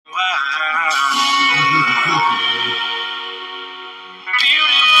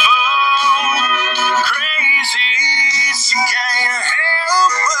Beautiful, crazy, she can't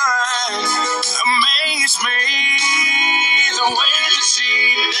help but amaze me. The way that she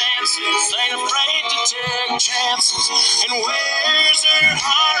dances, ain't afraid to take chances, and wears her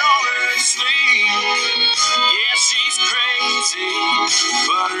heart on her sleeve. Yeah, she's crazy,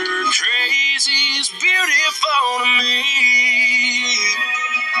 but her crazy's beautiful to me.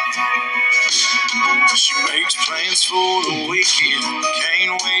 She makes plans for the weekend,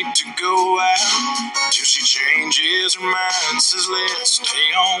 can't wait to go out, till she changes her mind, says let's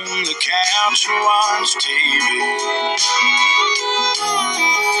stay on the couch and watch TV.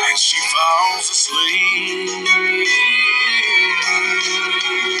 And she falls asleep.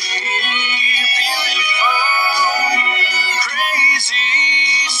 Beautiful, crazy,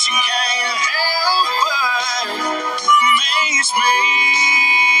 she can't help but amaze me.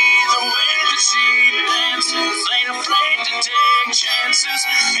 The way that she dances, ain't afraid to take chances,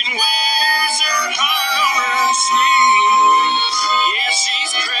 and wears her heart on her sleeve. Yeah,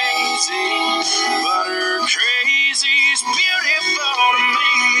 she's crazy, but her crazy's beautiful to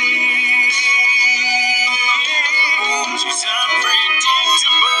me. She's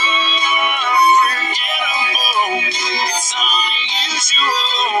unpredictable, unforgettable. It's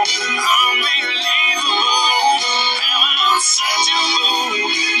unusual, unbelievable. How I'm such a fool,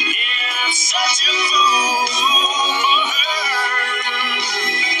 yeah, I'm such a fool for her.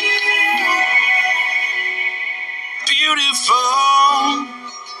 Beautiful,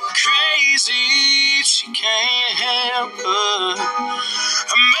 crazy, she can't help but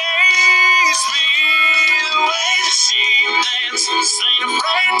amaze me. The way that she dances, ain't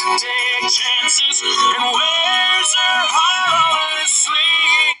afraid to take chances, and wears her heart on her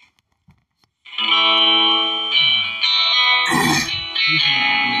sleeve.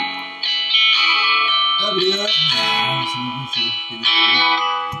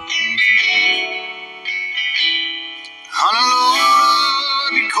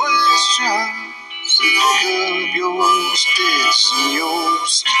 Unload your questions and pick up your sticks and your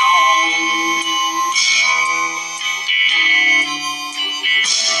stones,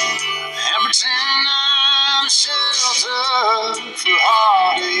 and pretend I'm a shelter for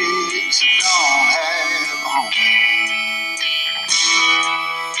heartaches that don't have a home.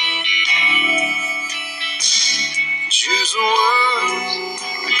 Choose a word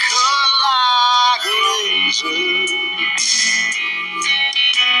that cut like a razor.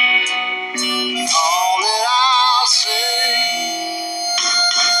 All that I'll say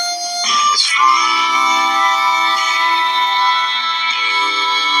is far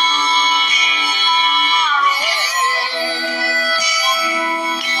away.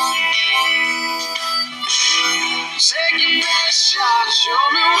 Take your best shot, show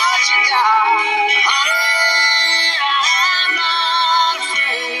me what you got, honey. I'm not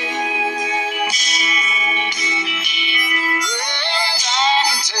afraid. That I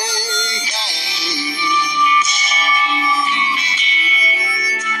can take aim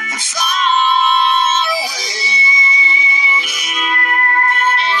and far away.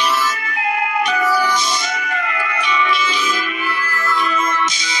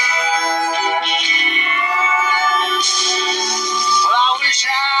 Well, I wish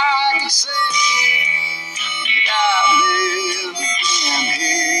I could say that I've never been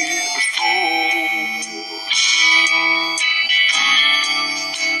here before.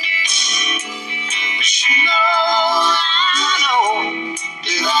 But you know, I know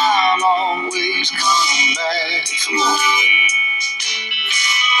that I'll always come back for more.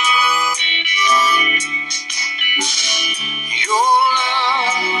 Your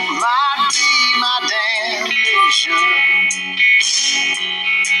love might be my damnation,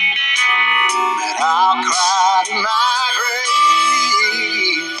 but I'll cry to my grave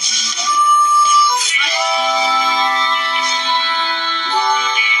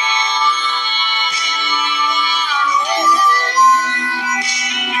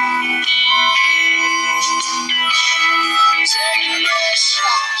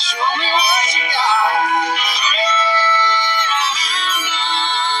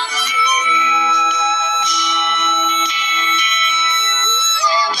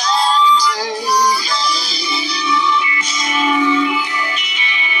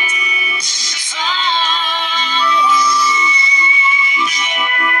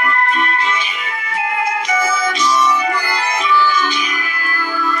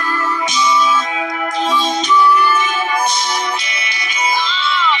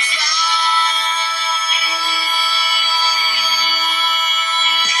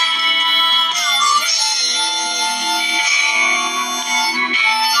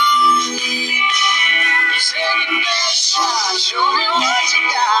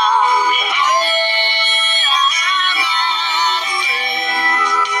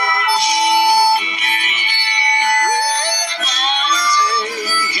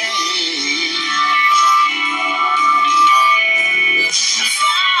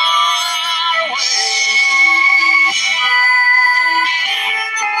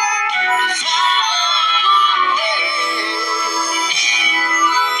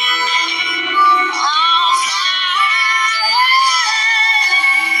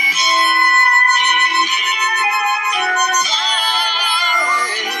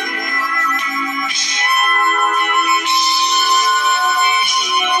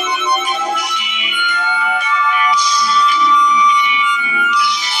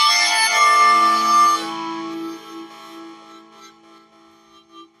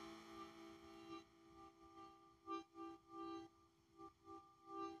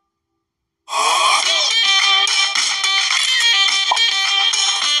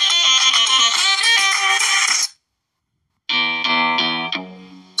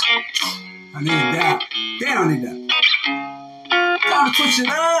time to switch it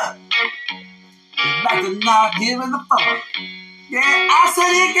up. It's back to not giving a fuck. Yeah, I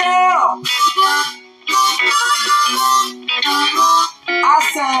said it, girl. I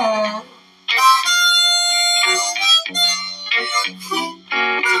said.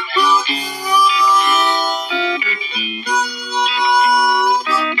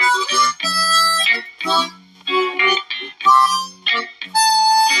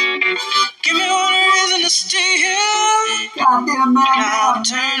 Give me one reason to stay here. Goddamn man, I'll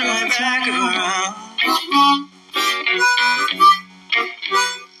turn right back around.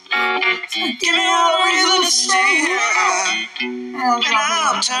 Give me one reason to stay here, and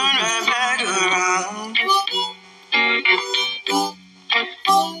I'll turn right back around.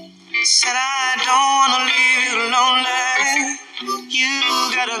 Said I don't wanna leave you lonely. You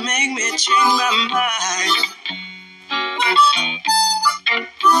gotta make me change my mind.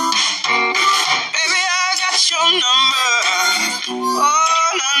 Baby, I got your number.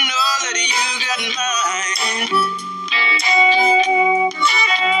 Oh, I know that you got mine.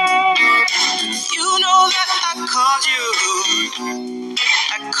 You know that I called you.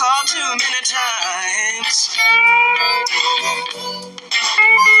 I called too many times.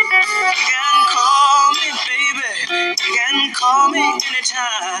 You can call me, baby. You can call me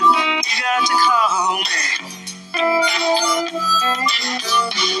anytime. You got to call me.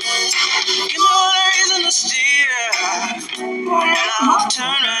 Give me one reason to steer, and I'll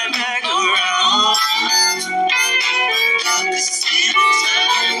turn right back around.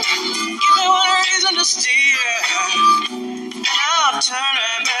 Give me one reason to steer, and I'll turn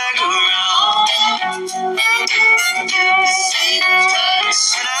right back around.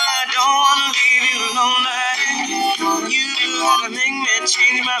 Said I don't wanna leave you lonely. You gotta make me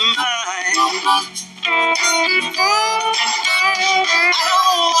change my mind. I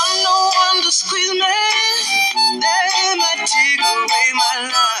don't want no one to squeeze me. They might take away my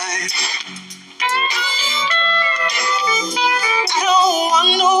life. I don't want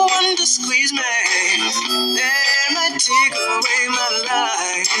no one to squeeze me. They might take away my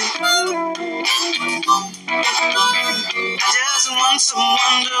life. I just want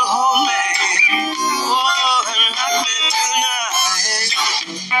someone to hold me. Oh, and rock me tonight.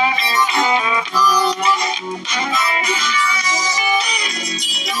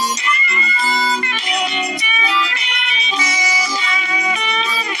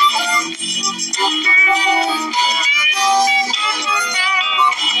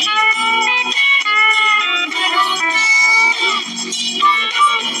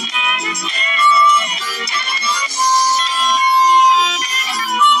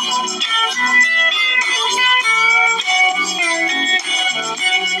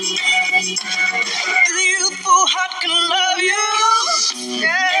 The youthful heart can love you,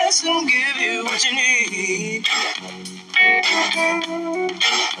 yes, and give you what you need.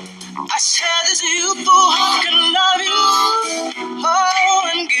 I said this youthful heart can love you, oh,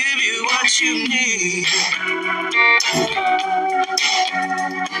 and give you what you need.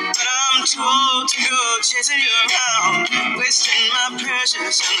 But I'm told to go chasing you around, wasting my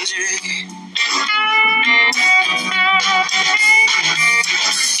precious energy.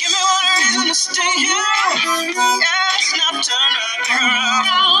 Give me one reason to stay here, yes, now turn right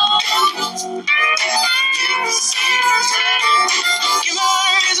around. Give me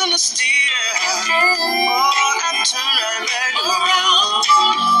one reason to steer, oh, I turn right back around.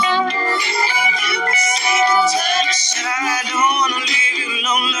 Said I don't wanna leave you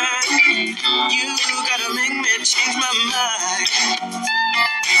lonely. You gotta make me change my mind.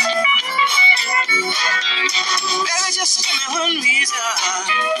 Baby, just give me one reason.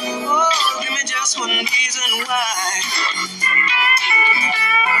 Oh, give me just one reason why.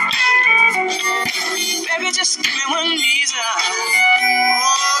 Baby, just give me one reason.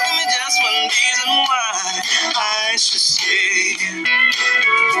 Oh, give me just one reason why I should stay.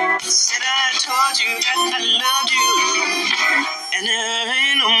 Said I told you that I loved you, and there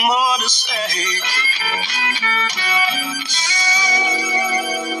ain't no more to say.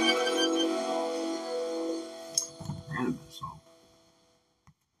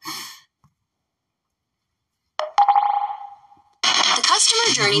 The Customer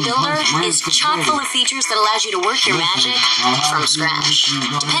Journey Builder is chock full of features that allows you to work your magic from scratch.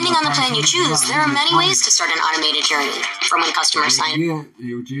 Depending on the plan you choose, there are many ways to start an automated journey. From when customers sign up.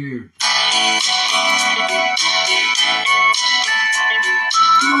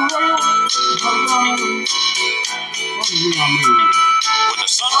 When the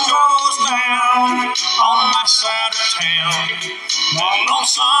sun goes down on my side of town, that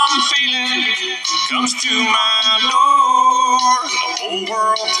lonesome feeling comes to my door, and the whole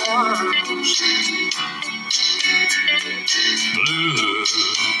world turns. blue.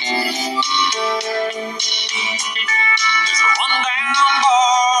 There's a rundown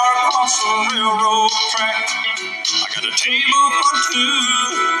bar across the railroad track. I got a table for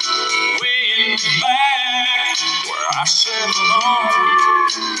two way in the back where I sit alone.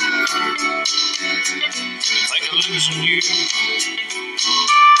 Think of losing you.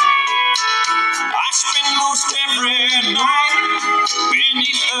 I spend most every night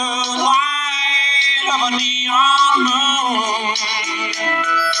beneath the light of a neon moon.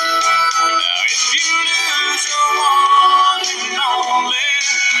 Now if you lose your one and only,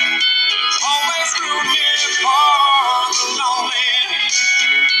 there's always room here for the lonely.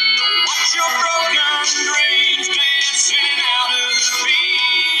 Watch your broken dreams dancing out of the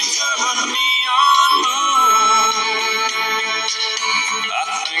beams of a neon moon.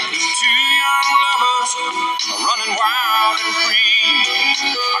 I think of two young lovers running wild and free.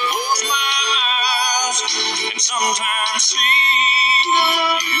 I close my eyes and sometimes see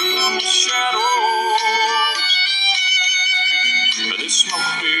you in the shadows. This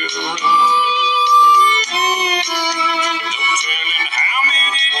won't be a room. No telling how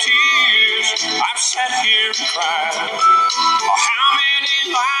many tears I've sat here and cried, or how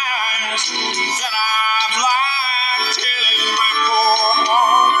many lies that I've lied telling my poor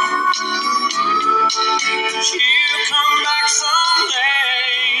heart. She'll come back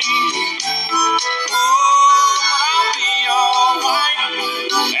someday. Oh, but I'll be alright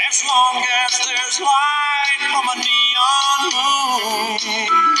as long as there's light from a neon moon.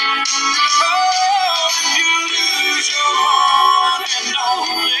 Oh, if you lose your one and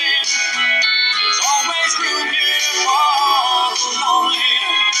only, there's always room here for the lonely.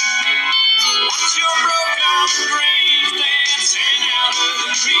 Watch your broken dreams dancing out of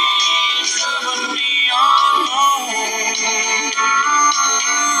the dreams of a neon moon.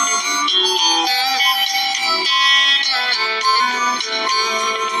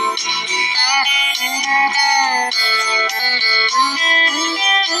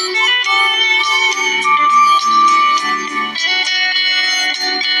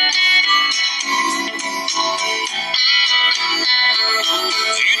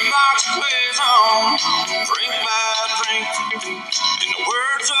 Jukebox plays on, drink by drink, and the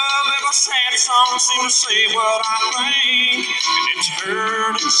words of every sad song seem to say what I think, and it's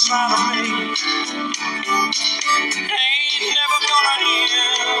heard inside of me. Ain't never gonna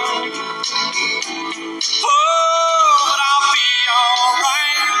end. Oh, but I'll be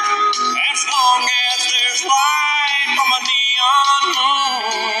alright as long as there's light from a neon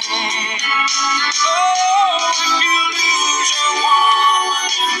moon. Oh, if you lose your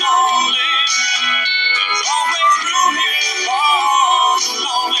one and only, there's always room here for the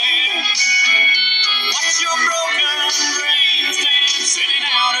lonely. Watch your broken dreams dancing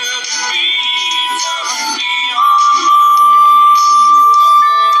out of the beams of a neon moon.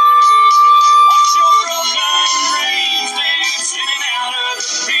 Watch your broken dreams dancing out of the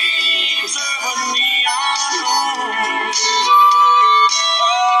beams of a neon moon.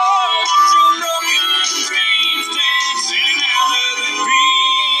 Oh, watch your broken dreams dancing out of the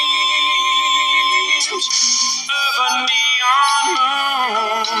beams of a neon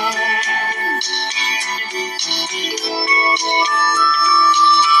moon.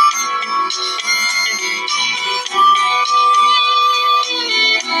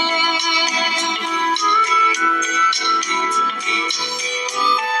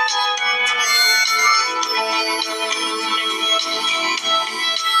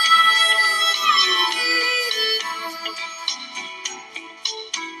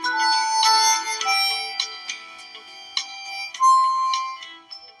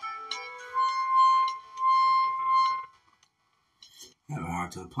 Having a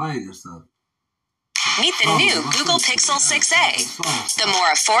hard time playing this stuff. Meet the new Google Pixel 6a, the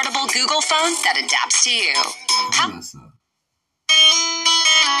more affordable Google phone that adapts to you.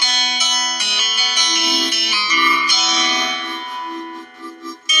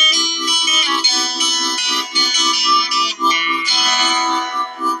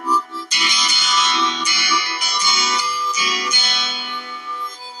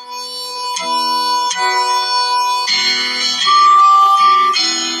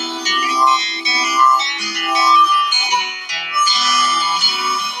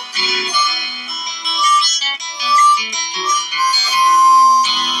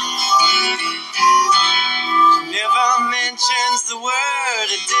 mentions the word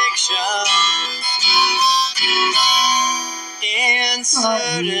addiction in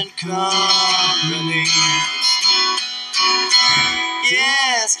certain company.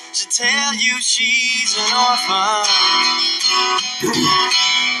 Yes, she'll tell you she's an orphan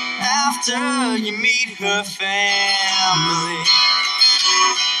after you meet her family.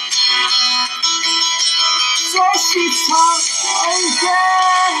 Says she talks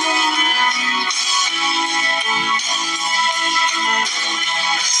again.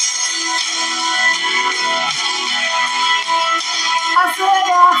 I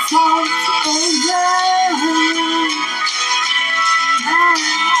said I talked again. Now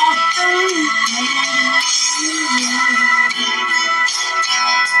I think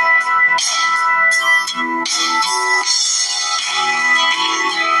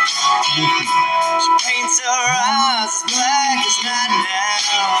She paints her eyes black as night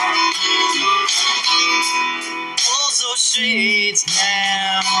now. Pulls those shades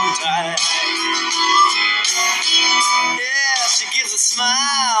down tight. Yeah, she gives a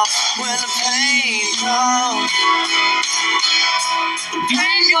smile when the pain comes. The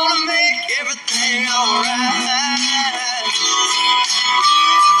pain gonna make everything alright.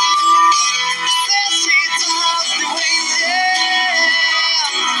 Says she talks the way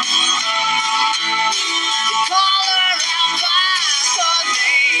you call her out by her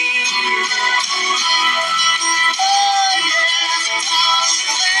name. Oh yeah, she talks the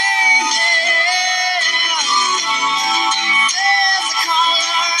way says I call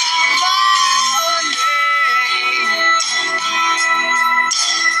her out by her name.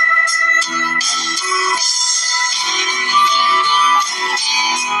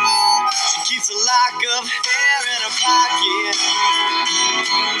 She keeps a lock of hair in her pocket.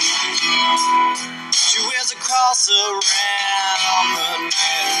 She wears a cross around her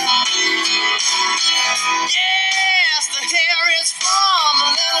neck. Yes, the hair is from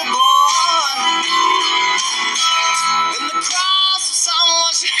a little boy. And the cross of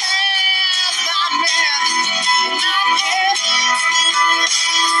someone she has not met. Not yet.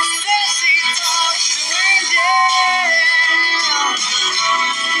 Says she talks to angels.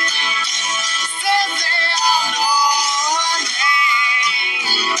 Says they all know her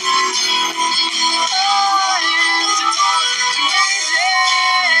name. Oh yeah, she talks to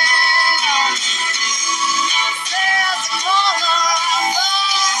angels. Says I call her out by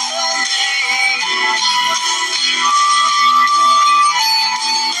her name.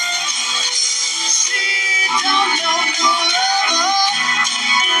 She don't know no love.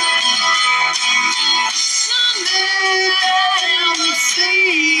 None that I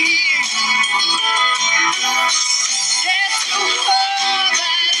see. Get to her,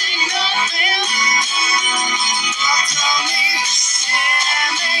 that ain't nothing. But to me,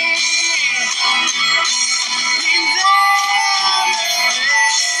 Jimmy, means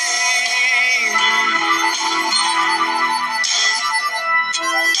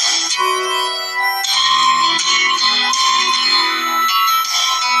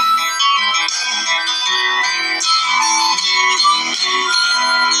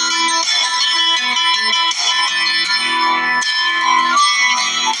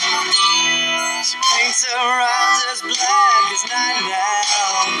she paints her eyes as black as night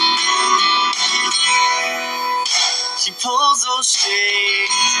now. She pulls those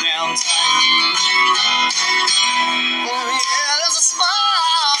shades down tight. Oh yeah, there's a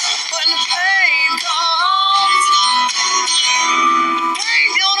smile when the pain comes. Pain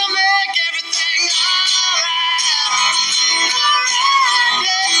gonna make everything alright. Alright,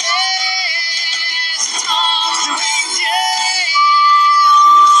 yeah, yeah. She talks to angels.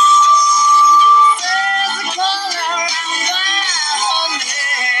 Says I call her out by her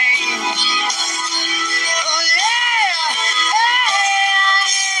name. Oh yeah,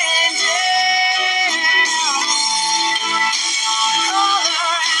 angel. Call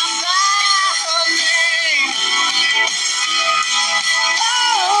her out by her name. Oh,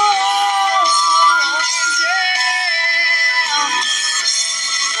 angel.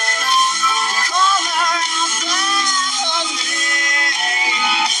 Call her out by her name.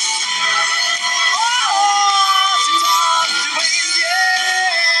 Oh, she talks to angels.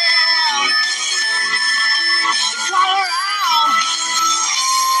 Call her out.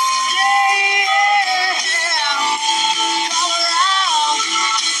 Yeah. Call her out.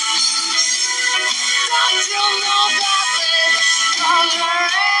 Don't you know that they call her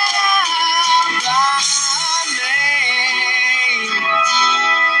out by her name?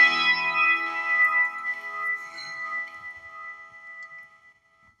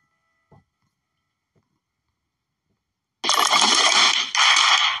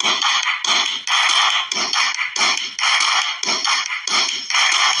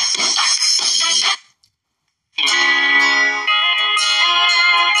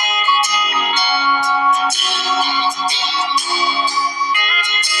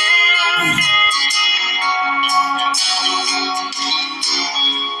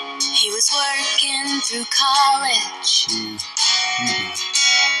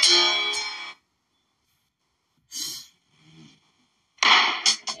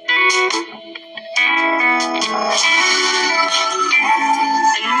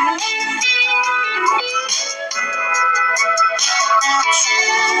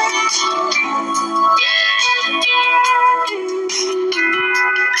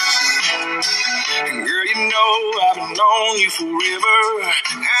 And girl, you know I've been on you forever.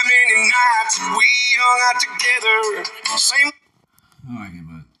 How many nights we hung out together? Same. Oh, I give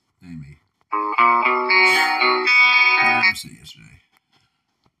a Amy. Never see yesterday.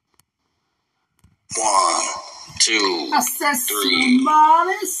 1, 2, I said 3.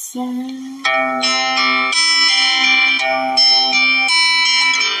 somebody said.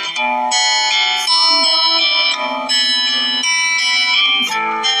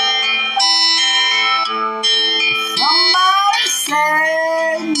 Somebody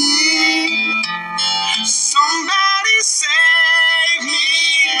save me. Somebody save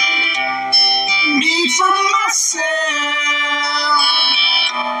me from myself.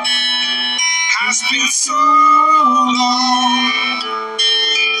 I spent so long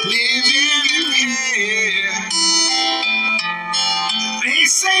living in hell. They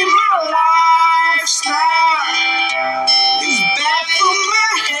say my lifestyle is bad for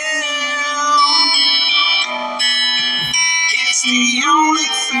my health. It's the only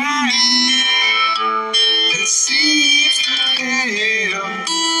thing that seems to help.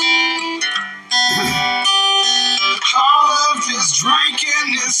 All of this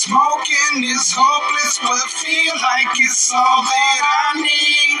drinking and smoking is hopeless, but feel like it's all that I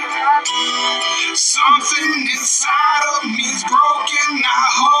need. Something inside of me's broken. I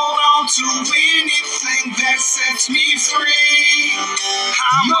hold on to anything that sets me free.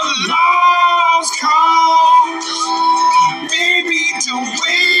 I'm a lost cause. Baby, don't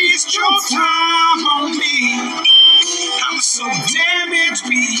waste your time on me. I'm so damaged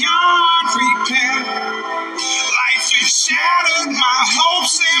beyond repair. Life has shattered my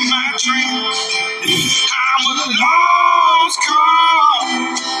hopes and my dreams. I'm a lost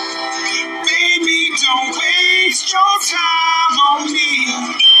cause. Baby, don't waste your time on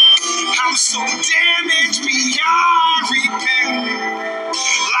me. I'm so damaged beyond repair.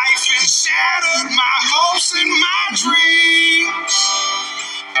 Life has shattered my hopes and my dreams.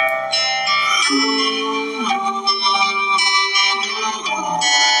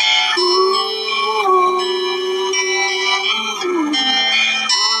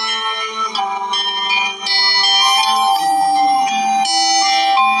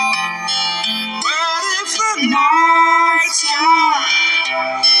 What if the night sky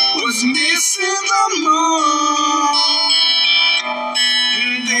was missing the moon?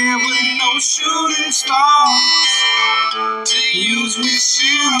 And there were no shooting stars to use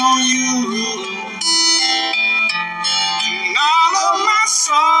wishing on you. And all of my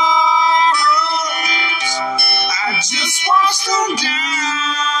sorrows, I just washed them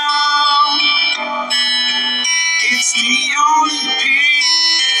down. It's the only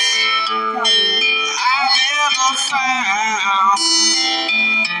peace I've ever found.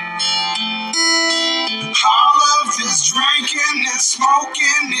 All of this drinking and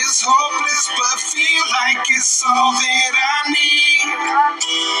smoking is hopeless, but feel like it's all that I need.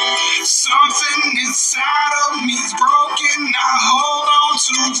 Something inside of me's broken. I hold on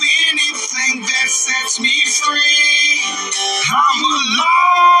to anything that sets me free. I'm a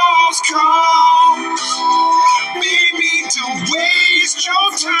lost cause. Baby, don't waste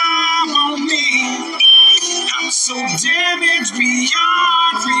your time on me. I'm so damaged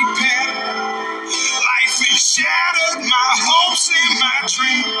beyond repair. Life has shattered my hopes and my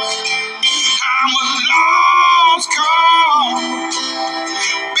dreams. I'm a lost cause.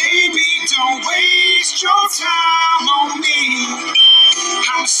 Baby, don't waste your time on me.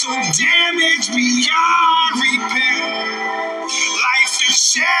 I'm so damaged beyond repair. Life has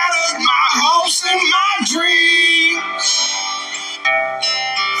shattered my hopes and my dreams.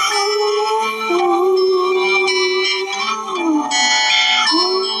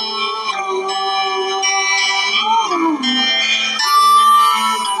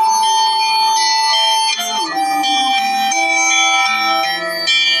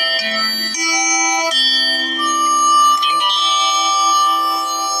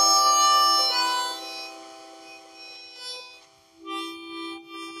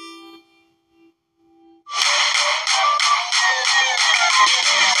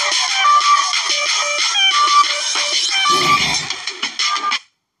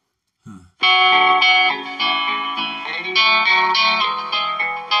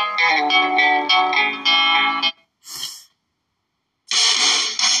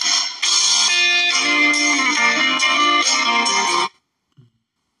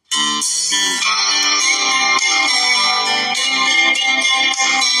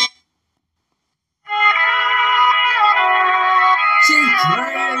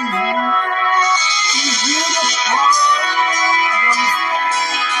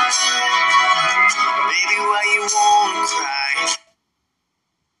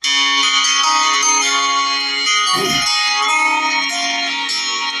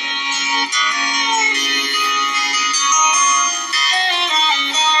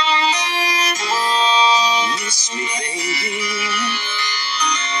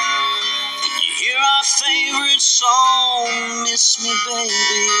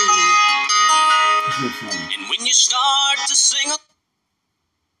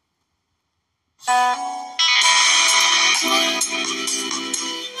 I've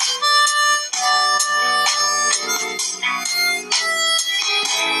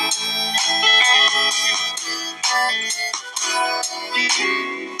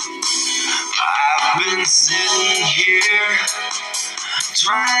been sitting here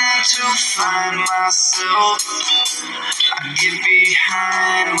trying to find myself. I get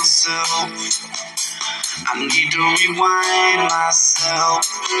behind myself. I need to rewind myself.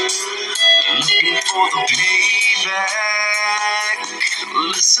 Looking for the payback.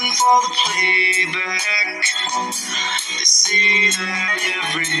 Listen for the playback. They say that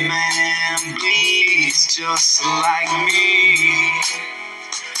every man bleeds just like me.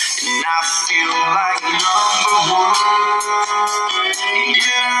 And I feel like number one.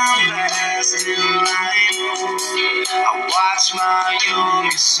 Yeah, I'm last in line. I watch my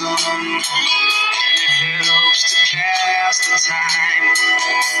youngest son, and it helps to pass the time.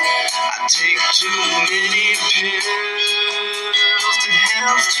 I take too many pills to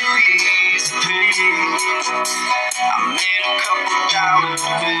help to ease the pain. I made a couple dollar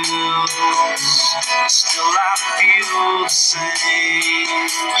bills, still I feel the same.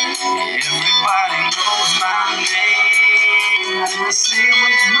 Everybody knows my name. I say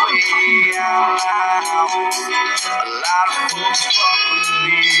it way out loud. A lot of folks fuck with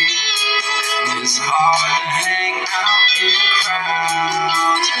me. It's hard to hang out in the crowd.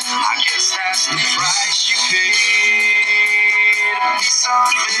 I guess that's the price you pay to be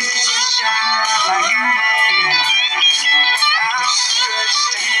something to shine like I am.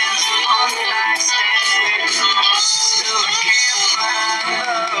 Outstretched hands on the nightstand, still I can't find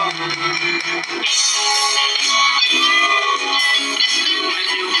love. When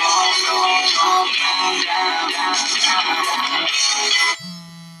you walk on, jumping down, down, down.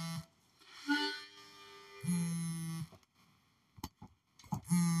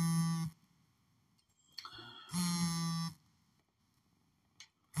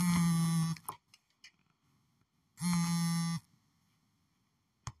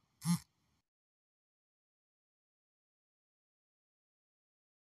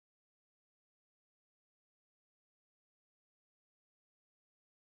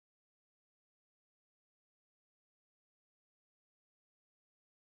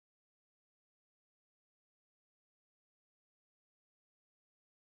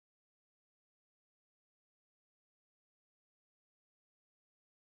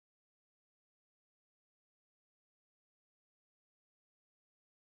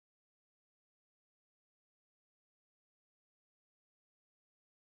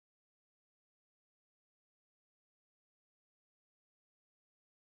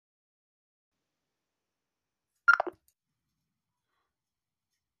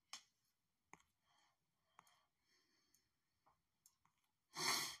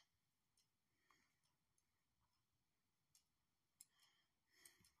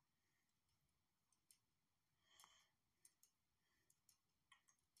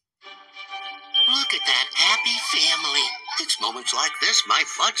 Look at that happy family. It's moments like this my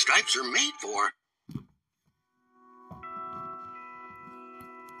fudge stripes are made for.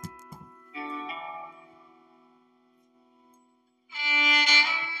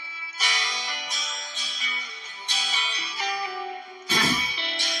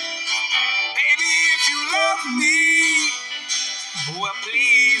 Baby, if you love me, well,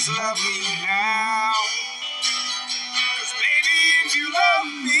 please love me now. 'Cause baby, if you love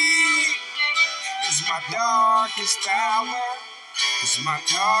me, it's my darkest hour. It's my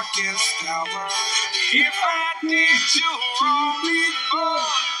darkest hour. If I did you wrong before,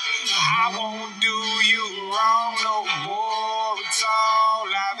 I won't do you wrong no more. It's all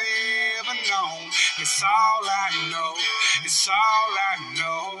I've ever known. It's all I know. It's all I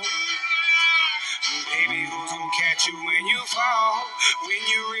know. Baby, who's gonna catch you when you fall? When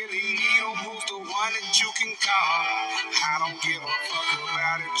you really need him, who's the one that you can call? I don't give a fuck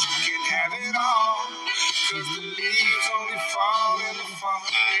about it, you can have it all. 'Cause the leaves only fall in the fall,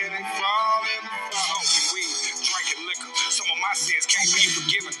 and they fall in the fall. Smoking weed, drinking liquor, some of my sins can't be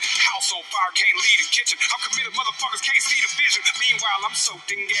forgiven. House on fire, can't leave the kitchen. I'm committed, motherfuckers can't see the vision. Meanwhile, I'm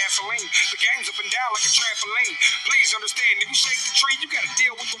soaked in gasoline. The game's up and down like a trampoline. Please understand, if you shake the tree, you gotta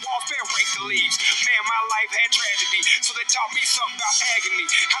deal with the walls, bear rake the leaves. Man, my life had tragedy, so they taught me something about agony.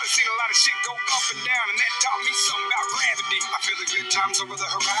 How to see a lot of shit go up and down, and that taught me something about gravity. I feel the good times over the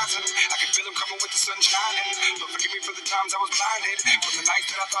horizon. I can feel them coming with the sun shining. But forgive me for the times I was blinded, from the nights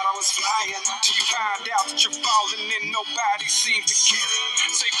that I thought I was flying, till you find out that you're falling and nobody seems to care.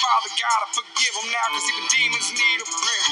 Say, Father God, I forgive them now, 'cause even demons need a prayer.